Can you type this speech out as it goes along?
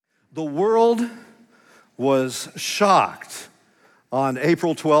The world was shocked on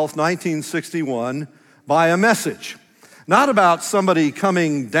April 12th, 1961, by a message, not about somebody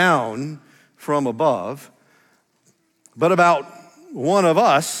coming down from above, but about one of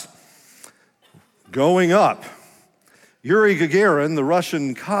us going up. Yuri Gagarin, the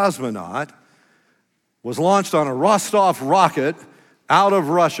Russian cosmonaut, was launched on a Rostov rocket out of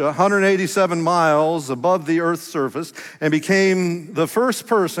Russia, 187 miles above the Earth's surface, and became the first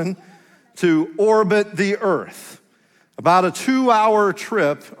person to orbit the Earth, about a 2-hour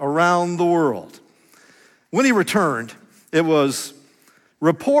trip around the world. When he returned, it was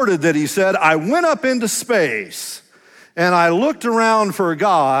reported that he said, "I went up into space and I looked around for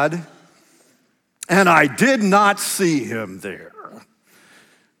God and I did not see him there."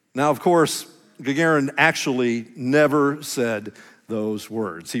 Now, of course, Gagarin actually never said those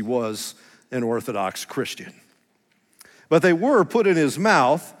words. He was an Orthodox Christian. But they were put in his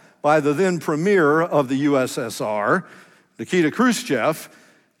mouth by the then premier of the USSR, Nikita Khrushchev,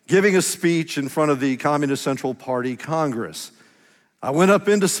 giving a speech in front of the Communist Central Party Congress. "I went up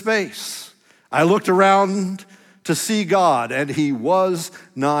into space. I looked around to see God, and he was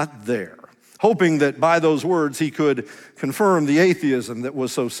not there," hoping that by those words he could confirm the atheism that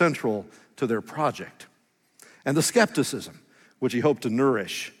was so central to their project and the skepticism which he hoped to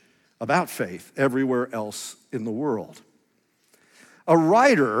nourish about faith everywhere else in the world. A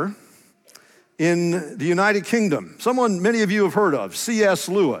writer in the United Kingdom, someone many of you have heard of, C.S.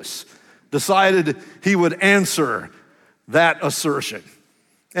 Lewis, decided he would answer that assertion.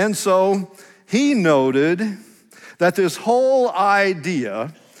 And so he noted that this whole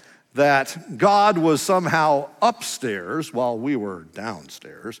idea that God was somehow upstairs while we were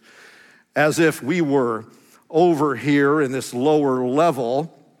downstairs, as if we were over here in this lower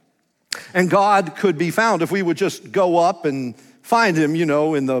level, and God could be found if we would just go up and find him,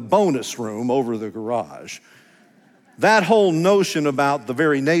 in the bonus room over the garage. That whole notion about the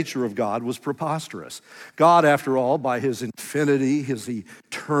very nature of God was preposterous. God, after all, by his infinity, his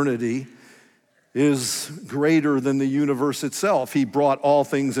eternity, is greater than the universe itself. He brought all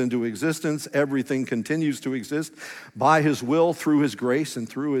things into existence. Everything continues to exist by his will, through his grace, and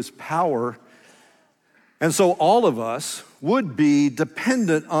through his power. And so all of us would be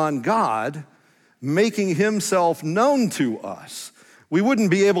dependent on God making himself known to us. We wouldn't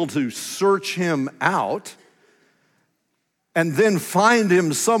be able to search him out and then find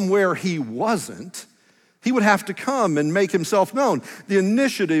him somewhere he wasn't. He would have to come and make himself known. The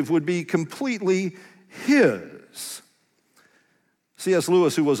initiative would be completely his. C.S.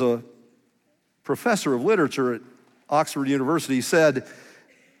 Lewis, who was a professor of literature at Oxford University, said,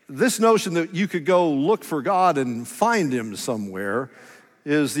 "This notion that you could go look for God and find him somewhere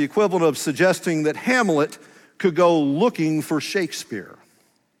is the equivalent of suggesting that Hamlet could go looking for Shakespeare."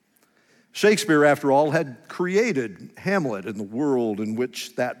 Shakespeare, after all, had created Hamlet and the world in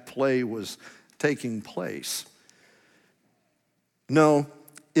which that play was taking place. No,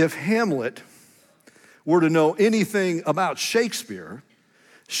 if Hamlet were to know anything about Shakespeare,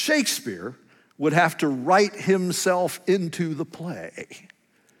 Shakespeare would have to write himself into the play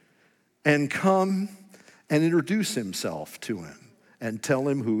and come and introduce himself to him and tell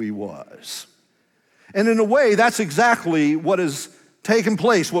him who he was. And in a way, that's exactly what has taken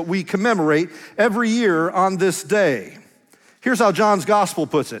place, what we commemorate every year on this day. Here's how John's gospel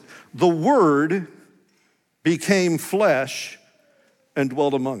puts it: "The Word became flesh and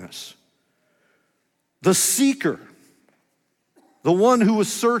dwelt among us." The seeker, the one who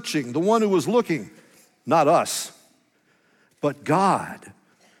was searching, the one who was looking, not us, but God,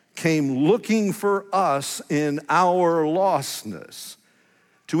 came looking for us in our lostness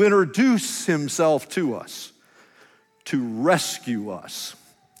to introduce himself to us, to rescue us.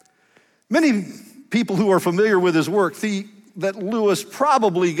 Many people who are familiar with his work think that Lewis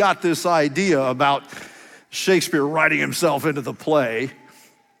probably got this idea about Shakespeare writing himself into the play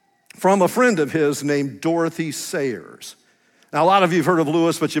from a friend of his named Dorothy Sayers. Now, a lot of you have heard of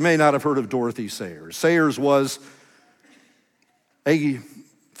Lewis, but you may not have heard of Dorothy Sayers. Sayers was a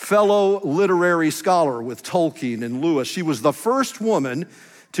fellow literary scholar with Tolkien and Lewis. She was the first woman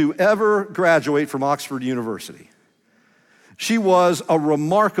to ever graduate from Oxford University. She was a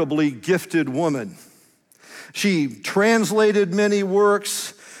remarkably gifted woman. She translated many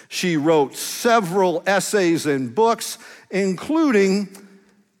works. She wrote several essays and books, including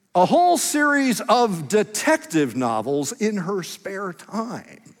a whole series of detective novels in her spare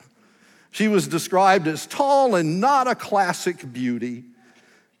time. She was described as tall and not a classic beauty,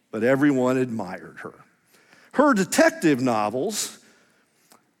 but everyone admired her. Her detective novels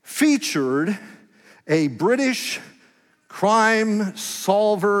featured a British crime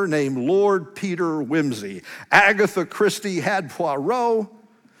solver named Lord Peter Wimsey. Agatha Christie had Poirot.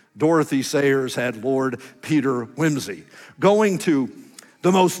 Dorothy Sayers had Lord Peter Wimsey. Going to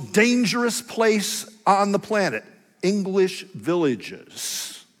the most dangerous place on the planet, English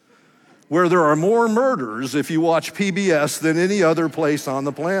villages, where there are more murders if you watch PBS than any other place on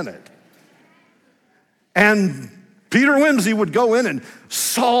the planet. And Peter Wimsey would go in and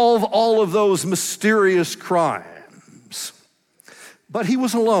solve all of those mysterious crimes. But he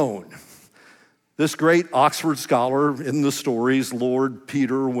was alone. This great Oxford scholar in the stories, Lord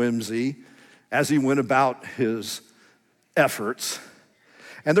Peter Wimsey, as he went about his efforts.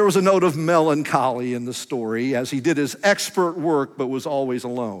 And there was a note of melancholy in the story as he did his expert work but was always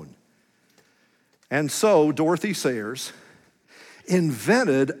alone. And so Dorothy Sayers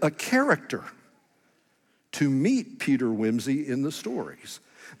invented a character to meet Peter Wimsey in the stories.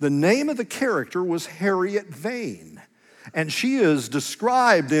 The name of the character was Harriet Vane, and she is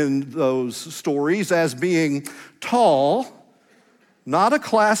described in those stories as being tall, not a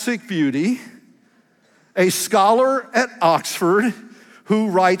classic beauty, a scholar at Oxford who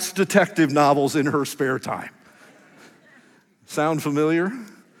writes detective novels in her spare time. Sound familiar?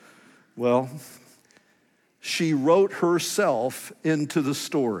 Well, she wrote herself into the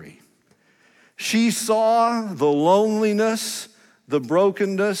story. She saw the loneliness, the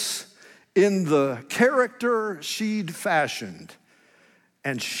brokenness in the character she'd fashioned,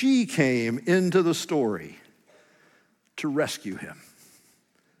 and she came into the story to rescue him.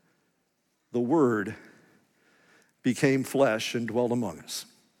 The Word became flesh and dwelt among us.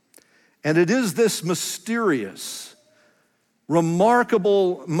 And it is this mysterious,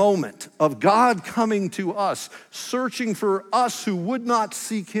 remarkable moment of God coming to us, searching for us who would not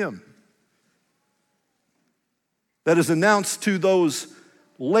seek him, that is announced to those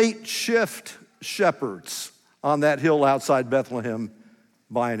late shift shepherds on that hill outside Bethlehem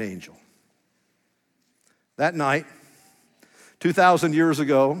by an angel. That night, 2,000 years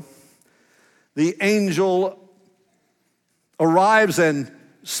ago, the angel arrives and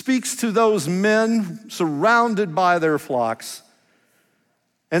speaks to those men surrounded by their flocks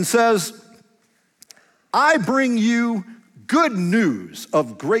and says, I bring you good news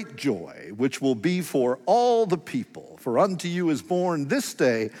of great joy, which will be for all the people. For unto you is born this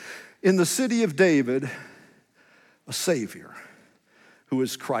day in the city of David a Savior, who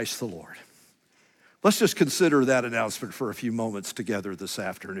is Christ the Lord. Let's just consider that announcement for a few moments together this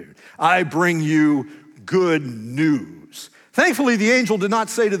afternoon. I bring you good news. Thankfully, the angel did not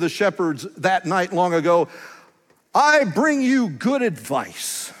say to the shepherds that night long ago, I bring you good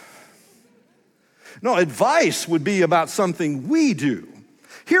advice. No, advice would be about something we do.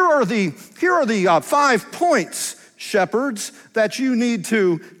 Here are the 5 points, shepherds, that you need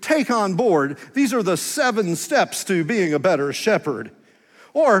to take on board. These are the 7 steps to being a better shepherd.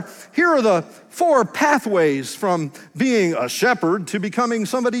 Or here are the 4 pathways from being a shepherd to becoming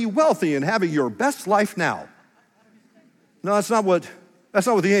somebody wealthy and having your best life now. No, that's not what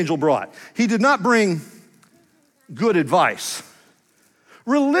the angel brought. He did not bring good advice.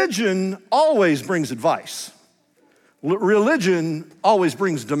 Religion always brings advice. Religion always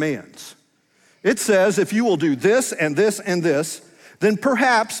brings demands. It says if you will do this and this and this, then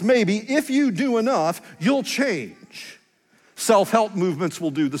perhaps, maybe, if you do enough, you'll change. Self-help movements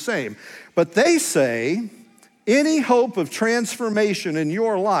will do the same. But they say any hope of transformation in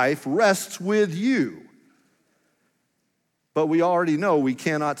your life rests with you. But we already know we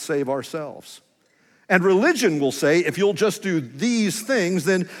cannot save ourselves. And religion will say, if you'll just do these things,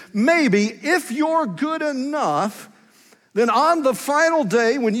 then maybe if you're good enough, then on the final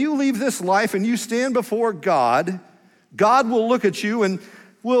day when you leave this life and you stand before God, God will look at you and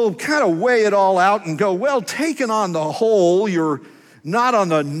will kind of weigh it all out and go, well, taken on the whole, you're not on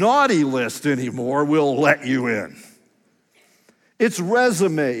the naughty list anymore, we'll let you in. It's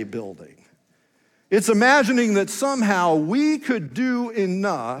resume building. It's imagining that somehow we could do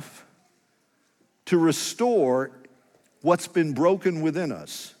enough to restore what's been broken within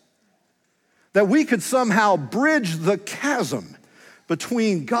us. That we could somehow bridge the chasm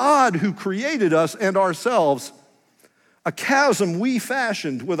between God who created us and ourselves, a chasm we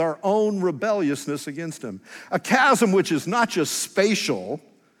fashioned with our own rebelliousness against him. A chasm which is not just spatial,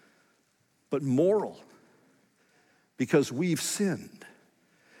 but moral, because we've sinned.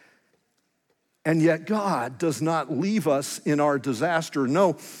 And yet God does not leave us in our disaster.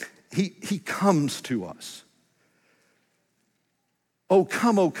 No, He comes to us. O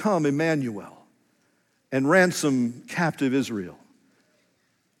come, Emmanuel, and ransom captive Israel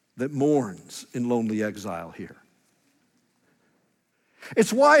that mourns in lonely exile here.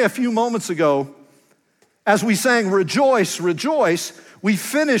 It's why a few moments ago, As we sang, rejoice, rejoice, we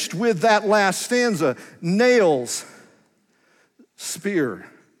finished with that last stanza. Nails, spear,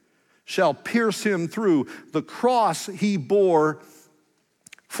 shall pierce him through. The cross he bore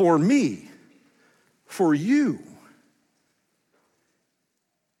for me, for you.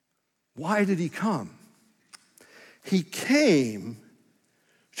 Why did he come? He came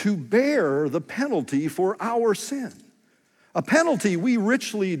to bear the penalty for our sin, a penalty we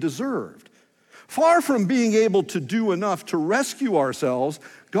richly deserved. Far from being able to do enough to rescue ourselves,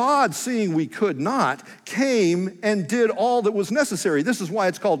 God, seeing we could not, came and did all that was necessary. This is why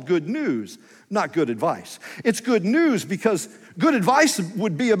it's called good news, not good advice. It's good news because good advice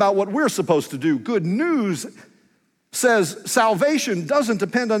would be about what we're supposed to do. Good news says salvation doesn't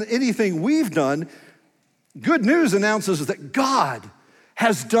depend on anything we've done. Good news announces that God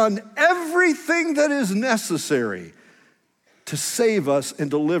has done everything that is necessary to save us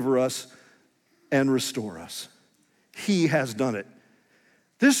and deliver us and restore us. He has done it.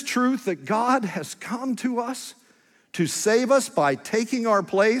 This truth that God has come to us to save us by taking our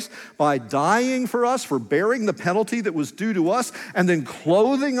place, by dying for us, for bearing the penalty that was due to us, and then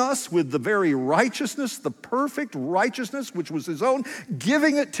clothing us with the very righteousness, the perfect righteousness, which was his own,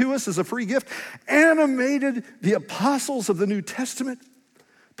 giving it to us as a free gift, animated the apostles of the New Testament.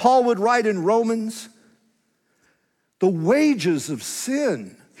 Paul would write in Romans, the wages of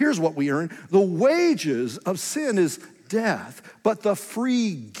sin, here's what we earn. The wages of sin is death, but the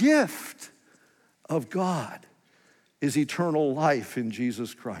free gift of God is eternal life in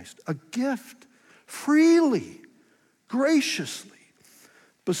Jesus Christ. A gift freely, graciously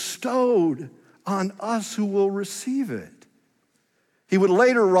bestowed on us who will receive it. He would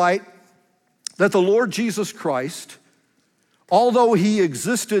later write that the Lord Jesus Christ, although he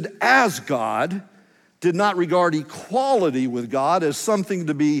existed as God, did not regard equality with God as something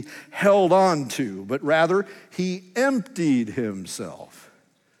to be held on to, but rather he emptied himself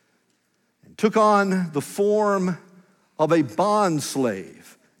and took on the form of a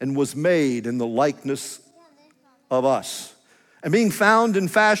bondslave and was made in the likeness of us. And being found in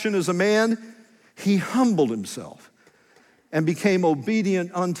fashion as a man, he humbled himself and became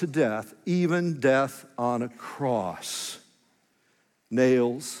obedient unto death, even death on a cross.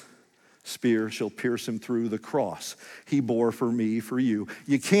 Nails, spear shall pierce him through. The cross he bore for me, for you.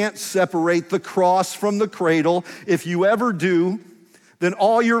 You can't separate the cross from the cradle. If you ever do, then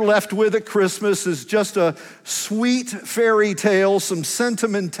all you're left with at Christmas is just a sweet fairy tale, some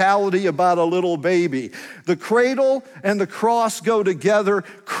sentimentality about a little baby. The cradle and the cross go together.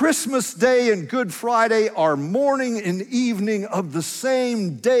 Christmas Day and Good Friday are morning and evening of the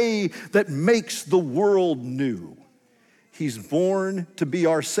same day that makes the world new. He's born to be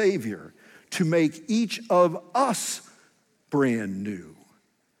our Savior, to make each of us brand new,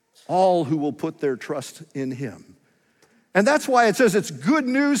 all who will put their trust in him. And that's why it says it's good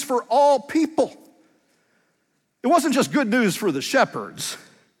news for all people. It wasn't just good news for the shepherds.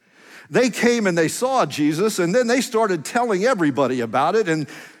 They came and they saw Jesus, and then they started telling everybody about it, and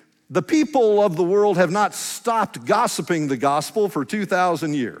the people of the world have not stopped gossiping the gospel for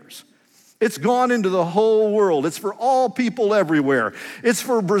 2,000 years. It's gone into the whole world. It's for all people everywhere. It's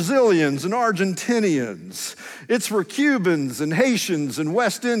for Brazilians and Argentinians. It's for Cubans and Haitians and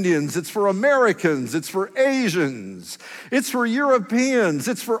West Indians. It's for Americans. It's for Asians. It's for Europeans.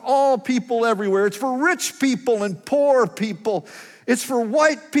 It's for all people everywhere. It's for rich people and poor people. It's for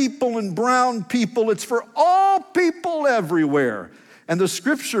white people and brown people. It's for all people everywhere. And the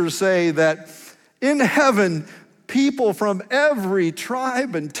scriptures say that in heaven, people from every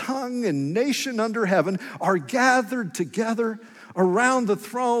tribe and tongue and nation under heaven are gathered together around the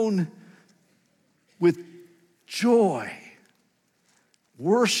throne with joy,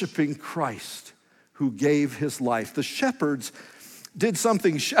 worshiping Christ who gave his life. The shepherds did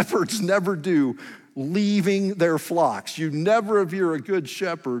something shepherds never do, leaving their flocks. You never, if you're a good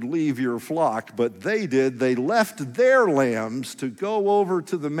shepherd, leave your flock, but they did. They left their lambs to go over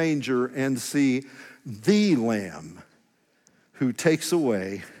to the manger and see the Lamb who takes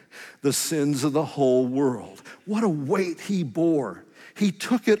away the sins of the whole world. What a weight he bore. He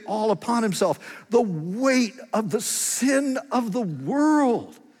took it all upon himself. The weight of the sin of the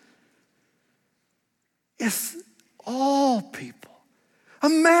world. It's all people.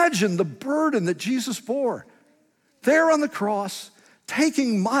 Imagine the burden that Jesus bore there on the cross,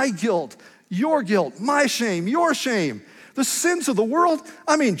 taking my guilt, my shame, your shame. The sins of the world,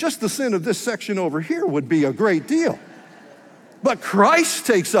 just the sin of this section over here would be a great deal. But Christ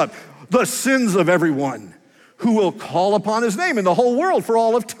takes up the sins of everyone who will call upon his name in the whole world for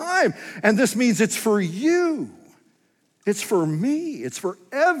all of time. And this means it's for you It's for me. It's for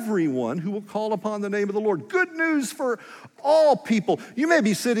everyone who will call upon the name of the Lord. Good news for all people. You may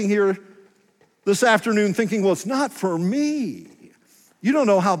be sitting here this afternoon thinking, well, it's not for me. You don't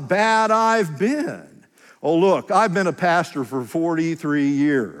know how bad I've been. Oh, look, I've been a pastor for 43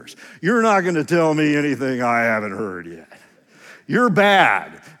 years. You're not going to tell me anything I haven't heard yet. You're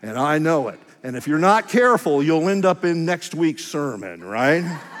bad, and I know it. And if you're not careful, you'll end up in next week's sermon,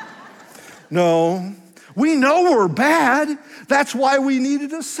 right? No. We know we're bad. That's why we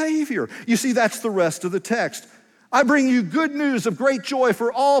needed a Savior. You see, that's the rest of the text. I bring you good news of great joy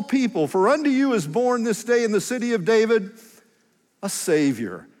for all people. For unto you is born this day in the city of David a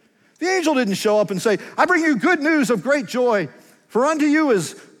Savior. The angel didn't show up and say, I bring you good news of great joy. For unto you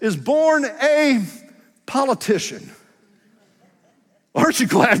is born a politician. Aren't you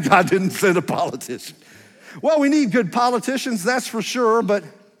glad God didn't send a politician? Well, we need good politicians, that's for sure, but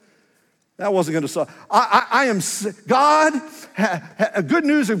that wasn't going to solve. God, good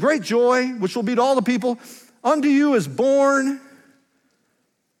news of great joy, which will be to all the people. Unto you is born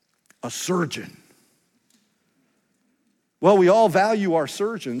a surgeon. Well, we all value our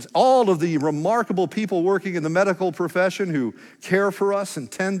surgeons. All of the remarkable people working in the medical profession who care for us and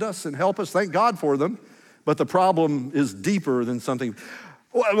tend us and help us, thank God for them. But the problem is deeper than something.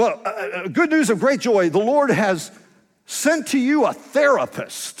 Well, good news of great joy. The Lord has sent to you a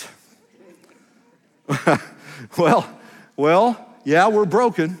therapist. Well, yeah, we're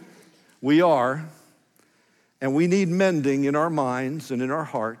broken. We are. And we need mending in our minds and in our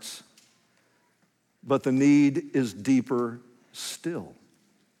hearts. But the need is deeper still.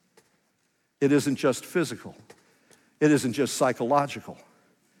 It isn't just physical. It isn't just psychological.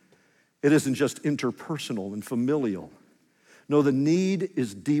 It isn't just interpersonal and familial. No, the need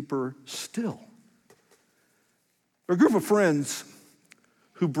is deeper still. There are a group of friends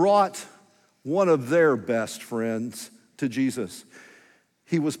who brought one of their best friends to Jesus.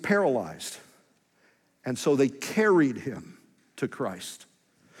 He was paralyzed, and so they carried him to Christ.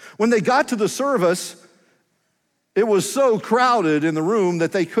 When they got to the service, it was so crowded in the room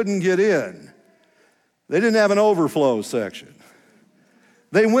that they couldn't get in. They didn't have an overflow section.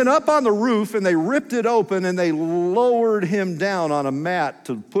 They went up on the roof and they ripped it open and they lowered him down on a mat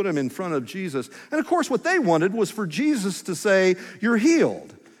to put him in front of Jesus. And of course, what they wanted was for Jesus to say, "You're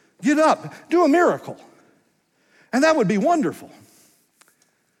healed. Get up, do a miracle." And that would be wonderful.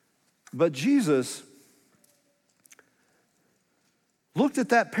 But Jesus looked at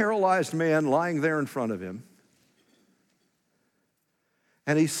that paralyzed man lying there in front of him,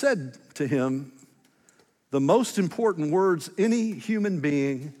 and he said to him the most important words any human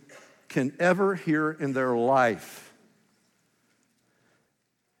being can ever hear in their life.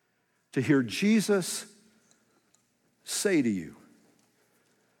 To hear Jesus say to you,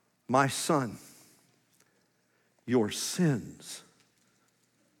 "My son, your sins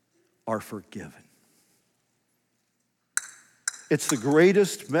are forgiven." It's the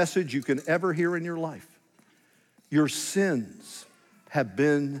greatest message you can ever hear in your life. Your sins have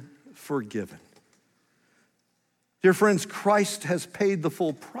been forgiven. Dear friends, Christ has paid the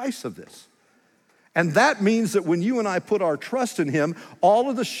full price of this. And that means that when you and I put our trust in him, all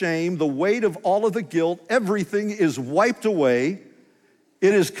of the shame, the weight of all of the guilt, everything is wiped away.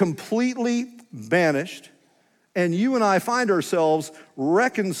 It is completely banished. And you and I find ourselves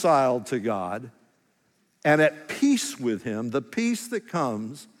reconciled to God and at peace with him, the peace that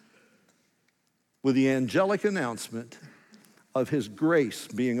comes with the angelic announcement of his grace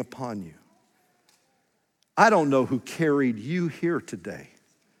being upon you. I don't know who carried you here today.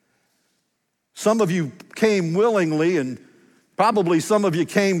 Some of you came willingly, and probably some of you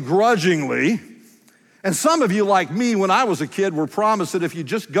came grudgingly. And some of you, like me, when I was a kid, were promised that if you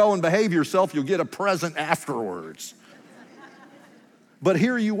just go and behave yourself, you'll get a present afterwards. But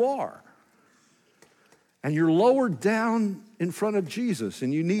here you are. And you're lowered down in front of Jesus,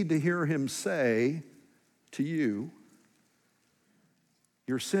 and you need to hear him say to you,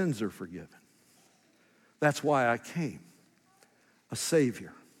 "Your sins are forgiven." That's why I came, a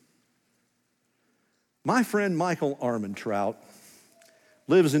Savior. My friend Michael Armentrout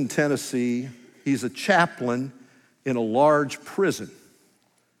lives in Tennessee. He's a chaplain in a large prison.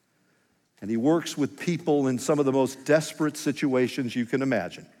 And he works with people in some of the most desperate situations you can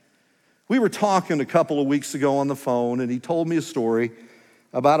imagine. We were talking a couple of weeks ago on the phone, and he told me a story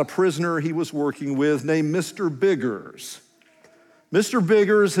about a prisoner he was working with named Mr. Biggers. Mr.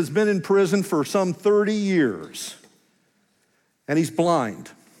 Biggers has been in prison for some 30 years, and he's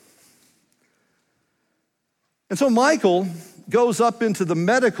blind. And so Michael goes up into the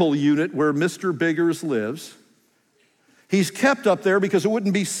medical unit where Mr. Biggers lives. He's kept up there because it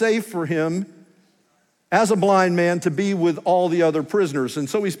wouldn't be safe for him as a blind man to be with all the other prisoners. And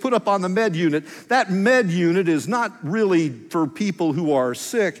so he's put up on the med unit. That med unit is not really for people who are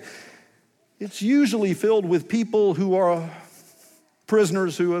sick. It's usually filled with people who are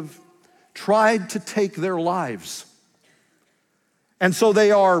prisoners who have tried to take their lives. And so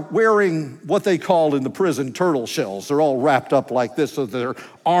they are wearing what they call in the prison turtle shells. They're all wrapped up like this so their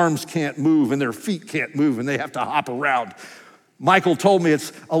arms can't move and their feet can't move and they have to hop around. Michael told me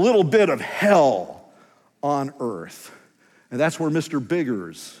it's a little bit of hell on earth. And that's where Mr.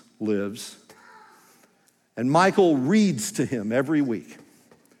 Biggers lives. And Michael reads to him every week.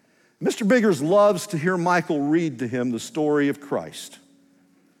 Mr. Biggers loves to hear Michael read to him the story of Christ.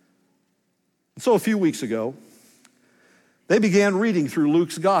 And so a few weeks ago, they began reading through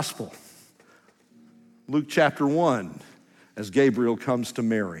Luke's gospel. Luke chapter 1, as Gabriel comes to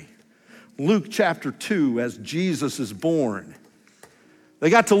Mary. Luke chapter 2, as Jesus is born. They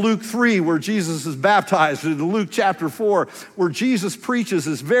got to Luke 3, where Jesus is baptized, and to Luke chapter 4, where Jesus preaches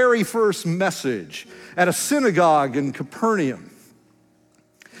his very first message at a synagogue in Capernaum.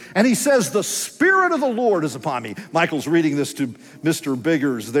 And he says, the Spirit of the Lord is upon me. Michael's reading this to Mr.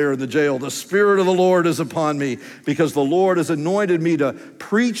 Biggers there in the jail. The Spirit of the Lord is upon me because the Lord has anointed me to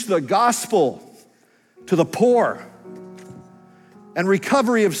preach the gospel to the poor and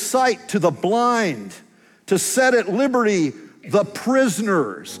recovery of sight to the blind, to set at liberty the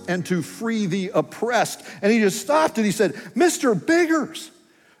prisoners and to free the oppressed. And he just stopped and he said, Mr. Biggers,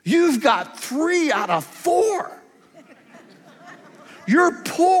 you've got 3 out of 4. You're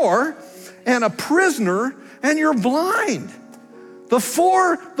poor and a prisoner and you're blind. 3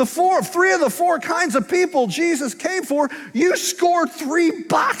 of the 4 kinds of people Jesus came for, you scored 3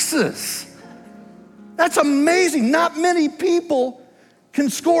 boxes. That's amazing. Not many people can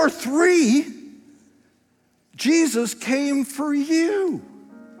score 3. Jesus came for you.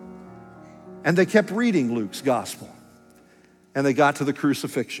 And they kept reading Luke's gospel. And they got to the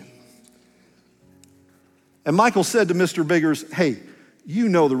crucifixion. And Michael said to Mr. Biggers, hey, you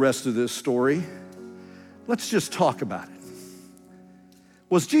know the rest of this story. Let's just talk about it.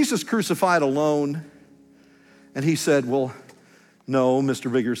 Was Jesus crucified alone? And he said, well, no,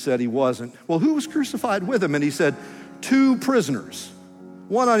 Mr. Biggers said he wasn't. Well, who was crucified with him? And he said, 2 prisoners,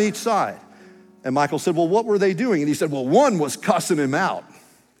 1 on each side. And Michael said, well, what were they doing? And he said, well, one was cussing him out.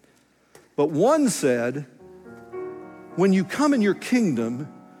 But one said, when you come in your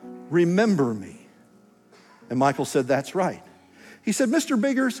kingdom, remember me. And Michael said, that's right. He said, Mr.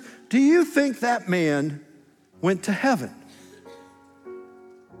 Biggers, do you think that man went to heaven?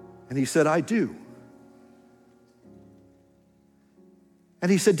 And he said, I do.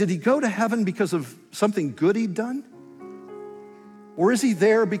 And he said, did he go to heaven because of something good he'd done? Or is he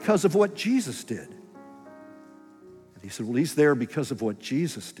there because of what Jesus did? And he said, well, he's there because of what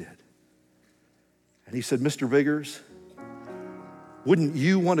Jesus did. And he said, Mr. Biggers, wouldn't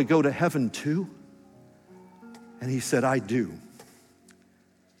you want to go to heaven too? And he said, I do.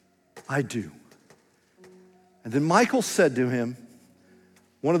 I do. And then Michael said to him,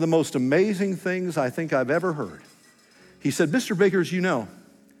 one of the most amazing things I think I've ever heard. He said, Mr. Biggers, you know,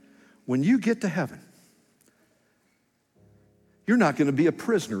 when you get to heaven, you're not going to be a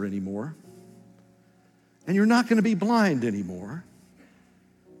prisoner anymore, and you're not going to be blind anymore,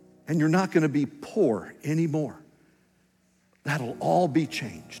 and you're not going to be poor anymore. That'll all be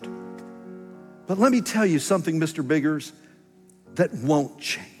changed. But let me tell you something, Mr. Biggers, that won't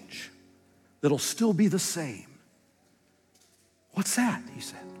change. That'll still be the same. What's that? He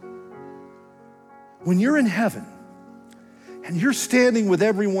said. When you're in heaven and you're standing with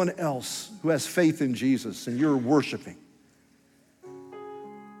everyone else who has faith in Jesus and you're worshiping,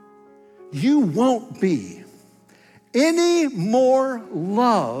 you won't be any more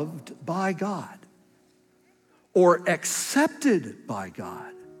loved by God or accepted by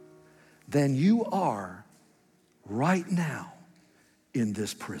God than you are right now in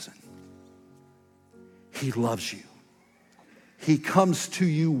this prison. He loves you. He comes to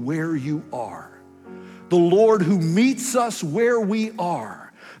you where you are. The Lord who meets us where we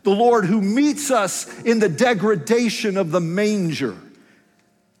are. The Lord who meets us in the degradation of the manger,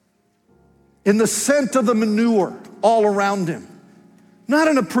 in the scent of the manure all around him. Not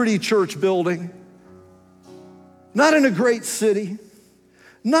in a pretty church building, not in a great city,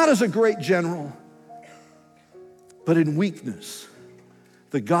 not as a great general, but in weakness.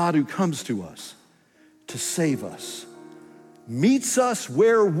 The God who comes to us to save us, meets us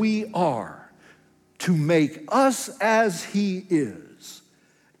where we are to make us as he is.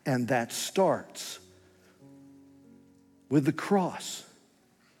 And that starts with the cross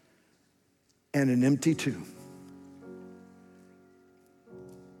and an empty tomb.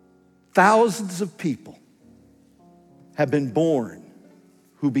 Thousands of people have been born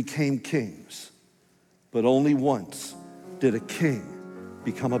who became kings, but only once did a king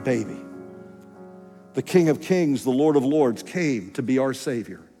become a baby. The King of Kings, the Lord of Lords, came to be our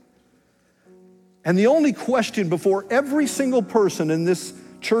Savior. And the only question before every single person in this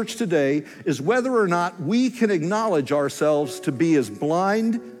church today is whether or not we can acknowledge ourselves to be as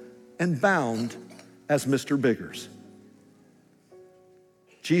blind and bound as Mr. Biggers.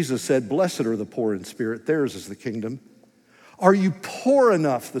 Jesus said, "Blessed are the poor in spirit, theirs is the kingdom." Are you poor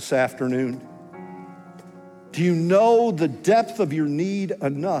enough this afternoon? Do you know the depth of your need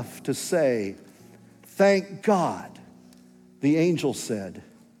enough to say, "Thank God," the angel said,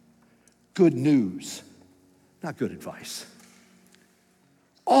 "good news," not good advice.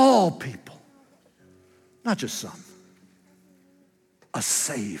 All people, not just some. A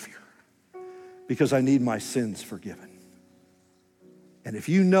Savior, because I need my sins forgiven. And if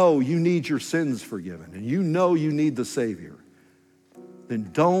you know you need your sins forgiven and you know you need the Savior, then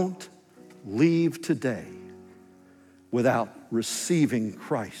don't leave today without receiving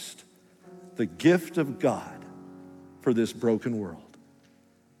Christ, the gift of God for this broken world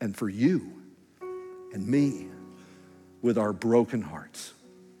and for you and me with our broken hearts.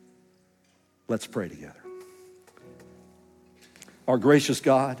 Let's pray together. Our gracious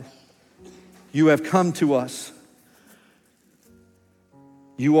God, you have come to us.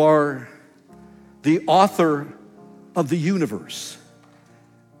 You are the author of the universe.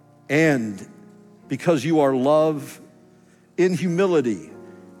 And because you are love, in humility,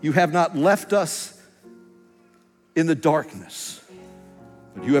 you have not left us in the darkness,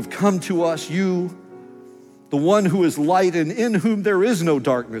 but you have come to us, you, the one who is light and in whom there is no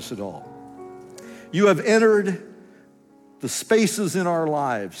darkness at all. You have entered the spaces in our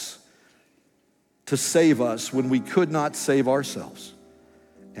lives to save us when we could not save ourselves.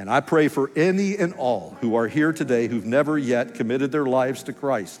 And I pray for any and all who are here today who've never yet committed their lives to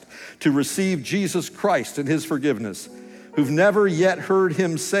Christ, to receive Jesus Christ and his forgiveness, who've never yet heard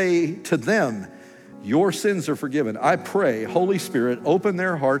him say to them, "Your sins are forgiven." I pray, Holy Spirit, open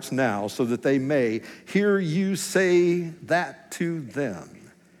their hearts now so that they may hear you say that to them,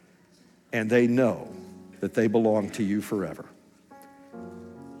 and they know that they belong to you forever.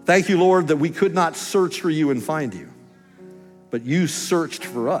 Thank you, Lord, that we could not search for you and find you, but you searched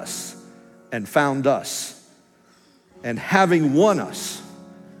for us and found us. And having won us,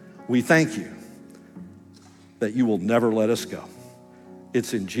 we thank you that you will never let us go.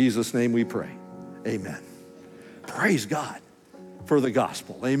 It's in Jesus' name we pray. Amen. Praise God for the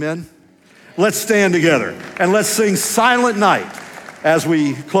gospel. Amen. Let's stand together and let's sing Silent Night as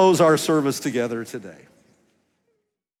we close our service together today.